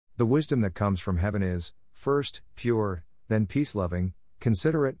The wisdom that comes from heaven is, first, pure, then peace-loving,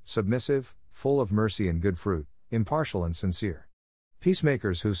 considerate, submissive, full of mercy and good fruit, impartial and sincere.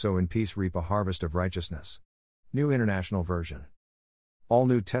 Peacemakers who sow in peace reap a harvest of righteousness. New International Version. All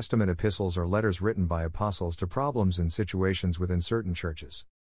New Testament epistles are letters written by apostles to problems and situations within certain churches.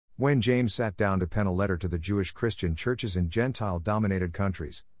 When James sat down to pen a letter to the Jewish Christian churches in Gentile-dominated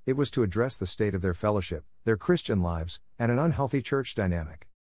countries, it was to address the state of their fellowship, their Christian lives, and an unhealthy church dynamic.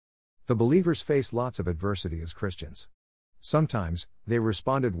 The believers face lots of adversity as Christians. Sometimes, they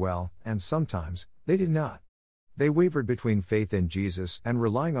responded well, and sometimes, they did not. They wavered between faith in Jesus and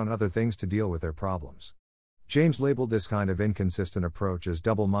relying on other things to deal with their problems. James labeled this kind of inconsistent approach as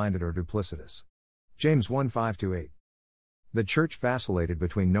double-minded or duplicitous. James 1:5-8. The church vacillated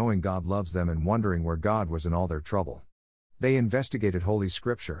between knowing God loves them and wondering where God was in all their trouble. They investigated Holy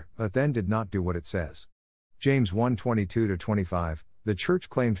Scripture, but then did not do what it says. James 1:22-25. The church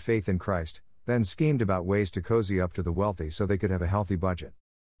claimed faith in Christ, then schemed about ways to cozy up to the wealthy so they could have a healthy budget.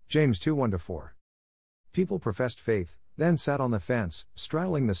 James 2:1-4. People professed faith, then sat on the fence,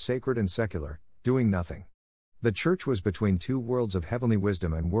 straddling the sacred and secular, doing nothing. The church was between two worlds of heavenly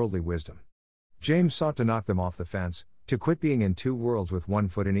wisdom and worldly wisdom. James sought to knock them off the fence, to quit being in two worlds with one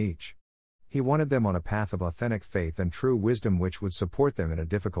foot in each. He wanted them on a path of authentic faith and true wisdom which would support them in a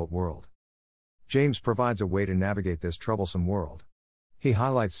difficult world. James provides a way to navigate this troublesome world. He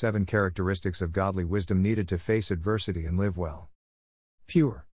highlights 7 characteristics of godly wisdom needed to face adversity and live well.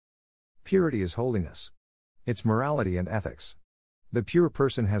 Pure. Purity is holiness. It's morality and ethics. The pure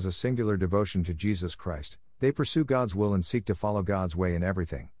person has a singular devotion to Jesus Christ. They pursue God's will and seek to follow God's way in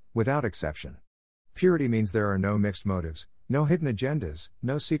everything, without exception. Purity means there are no mixed motives, no hidden agendas,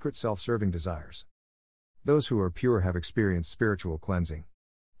 no secret self-serving desires. Those who are pure have experienced spiritual cleansing.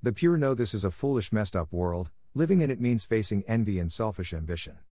 The pure know this is a foolish, messed up world. Living in it means facing envy and selfish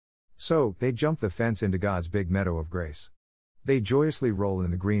ambition. So, they jump the fence into God's big meadow of grace. They joyously roll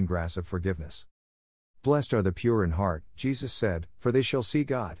in the green grass of forgiveness. Blessed are the pure in heart, Jesus said, for they shall see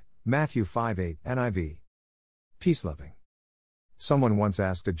God. Matthew 5:8, NIV. Peace-loving. Someone once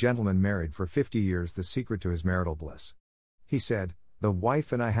asked a gentleman married for 50 years the secret to his marital bliss. He said, "The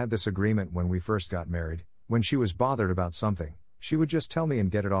wife and I had this agreement when we first got married. When she was bothered about something, she would just tell me and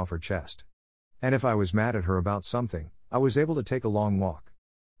get it off her chest. And if I was mad at her about something, I was able to take a long walk.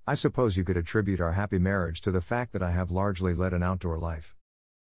 I suppose you could attribute our happy marriage to the fact that I have largely led an outdoor life."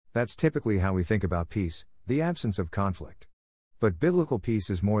 That's typically how we think about peace, the absence of conflict. But biblical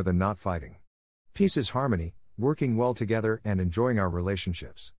peace is more than not fighting. Peace is harmony, working well together and enjoying our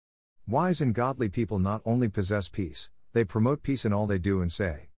relationships. Wise and godly people not only possess peace, they promote peace in all they do and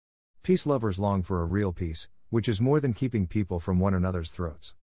say. Peace lovers long for a real peace, which is more than keeping people from one another's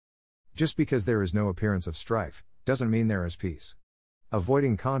throats. Just because there is no appearance of strife, doesn't mean there is peace.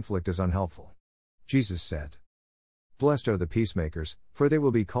 Avoiding conflict is unhelpful. Jesus said, "Blessed are the peacemakers, for they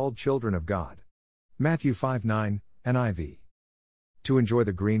will be called children of God." Matthew 5:9, NIV. To enjoy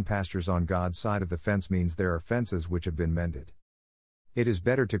the green pastures on God's side of the fence means there are fences which have been mended. It is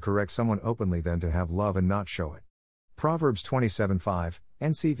better to correct someone openly than to have love and not show it. Proverbs 27:5,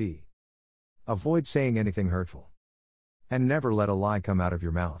 NCV. Avoid saying anything hurtful. And never let a lie come out of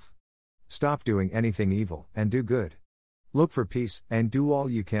your mouth. Stop doing anything evil, and do good. Look for peace, and do all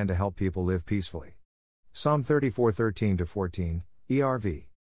you can to help people live peacefully. Psalm 34:13-14, ERV.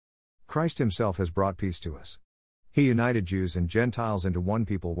 Christ himself has brought peace to us. He united Jews and Gentiles into one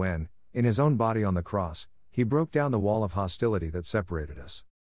people when, in his own body on the cross, he broke down the wall of hostility that separated us.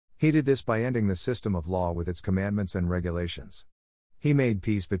 He did this by ending the system of law with its commandments and regulations. He made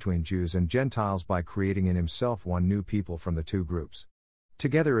peace between Jews and Gentiles by creating in himself one new people from the two groups.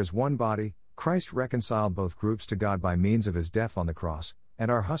 Together as one body, Christ reconciled both groups to God by means of his death on the cross,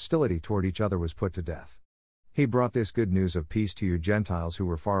 and our hostility toward each other was put to death. He brought this good news of peace to you Gentiles who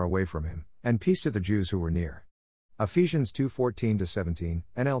were far away from him, and peace to the Jews who were near. Ephesians 2:14-17,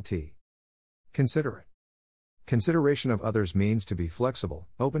 NLT. Considerate. Consideration of others means to be flexible,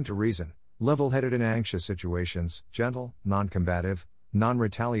 open to reason, level-headed in anxious situations, gentle, non-combative,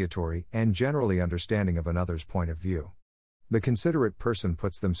 non-retaliatory, and generally understanding of another's point of view. The considerate person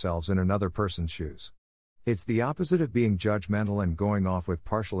puts themselves in another person's shoes. It's the opposite of being judgmental and going off with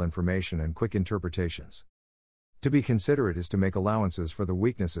partial information and quick interpretations. To be considerate is to make allowances for the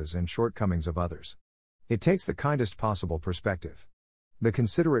weaknesses and shortcomings of others. It takes the kindest possible perspective. The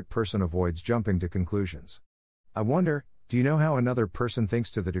considerate person avoids jumping to conclusions. I wonder, do you know how another person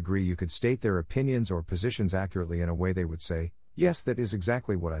thinks to the degree you could state their opinions or positions accurately in a way they would say, "Yes, that is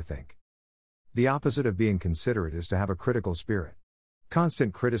exactly what I think." The opposite of being considerate is to have a critical spirit.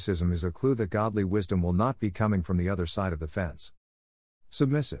 Constant criticism is a clue that godly wisdom will not be coming from the other side of the fence.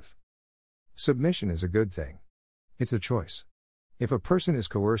 Submissive. Submission is a good thing. It's a choice. If a person is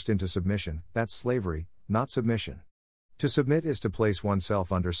coerced into submission, that's slavery, not submission. To submit is to place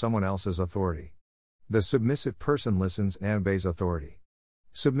oneself under someone else's authority. The submissive person listens and obeys authority.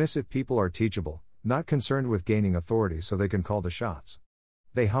 Submissive people are teachable, not concerned with gaining authority so they can call the shots.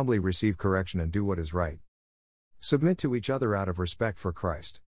 They humbly receive correction and do what is right. Submit to each other out of respect for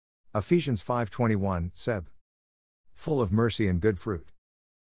Christ. Ephesians 5:21, Seb. Full of mercy and good fruit.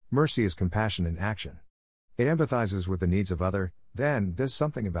 Mercy is compassion in action. It empathizes with the needs of other, then does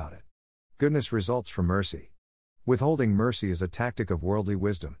something about it. Goodness results from mercy. Withholding mercy is a tactic of worldly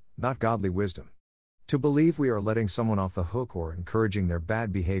wisdom, not godly wisdom. To believe we are letting someone off the hook or encouraging their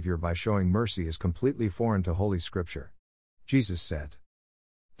bad behavior by showing mercy is completely foreign to Holy Scripture. Jesus said,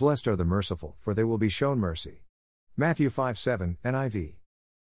 "Blessed are the merciful, for they will be shown mercy." Matthew 5:7, NIV.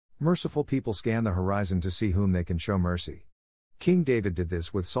 Merciful people scan the horizon to see whom they can show mercy. King David did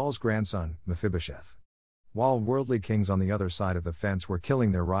this with Saul's grandson, Mephibosheth. While worldly kings on the other side of the fence were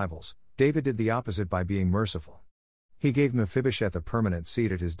killing their rivals, David did the opposite by being merciful. He gave Mephibosheth a permanent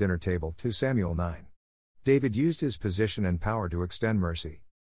seat at his dinner table, 2 Samuel 9. David used his position and power to extend mercy.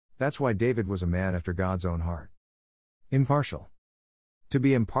 That's why David was a man after God's own heart. Impartial. To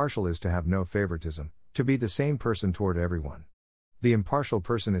be impartial is to have no favoritism, to be the same person toward everyone. The impartial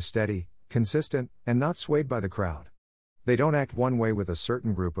person is steady, consistent, and not swayed by the crowd. They don't act one way with a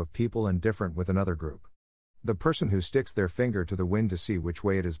certain group of people and different with another group. The person who sticks their finger to the wind to see which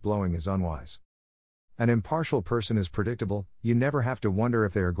way it is blowing is unwise. An impartial person is predictable, you never have to wonder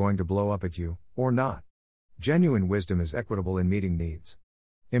if they are going to blow up at you, or not. Genuine wisdom is equitable in meeting needs.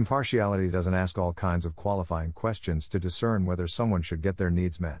 Impartiality doesn't ask all kinds of qualifying questions to discern whether someone should get their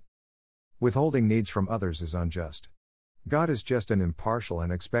needs met. Withholding needs from others is unjust. God is just and impartial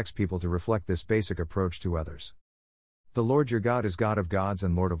and expects people to reflect this basic approach to others. The Lord your God is God of gods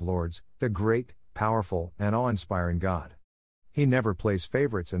and Lord of lords, the great, powerful, and awe-inspiring God. He never plays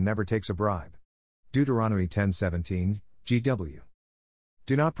favorites and never takes a bribe. Deuteronomy 10:17, GW.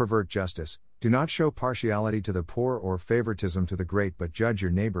 Do not pervert justice, do not show partiality to the poor or favoritism to the great, but judge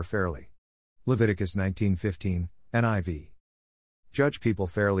your neighbor fairly. Leviticus 19:15, NIV. Judge people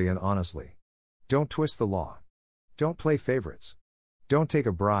fairly and honestly. Don't twist the law. Don't play favorites. Don't take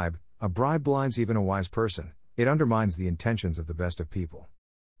a bribe blinds even a wise person, it undermines the intentions of the best of people.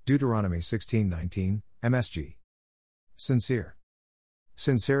 Deuteronomy 16:19, MSG. Sincere.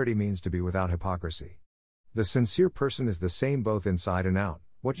 Sincerity means to be without hypocrisy. The sincere person is the same both inside and out,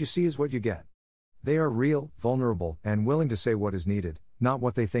 what you see is what you get. They are real, vulnerable, and willing to say what is needed, not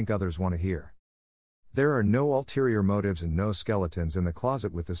what they think others want to hear. There are no ulterior motives and no skeletons in the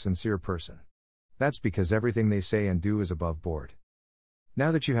closet with the sincere person. That's because everything they say and do is above board.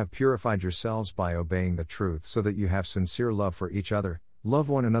 Now that you have purified yourselves by obeying the truth so that you have sincere love for each other, love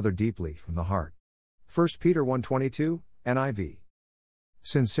one another deeply from the heart. 1 Peter 1:22, NIV.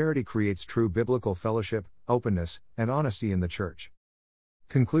 Sincerity creates true biblical fellowship, openness, and honesty in the church.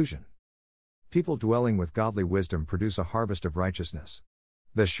 Conclusion. People dwelling with godly wisdom produce a harvest of righteousness.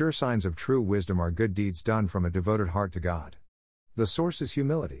 The sure signs of true wisdom are good deeds done from a devoted heart to God. The source is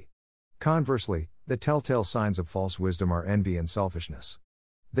humility. Conversely, the telltale signs of false wisdom are envy and selfishness.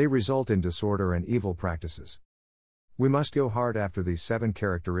 They result in disorder and evil practices. We must go hard after these 7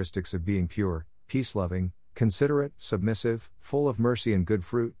 characteristics of being pure, peace-loving, considerate, submissive, full of mercy and good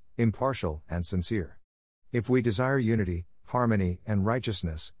fruit, impartial, and sincere. If we desire unity, harmony, and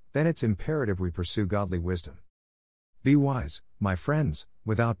righteousness, then it's imperative we pursue godly wisdom. Be wise, my friends,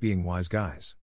 without being wise guys.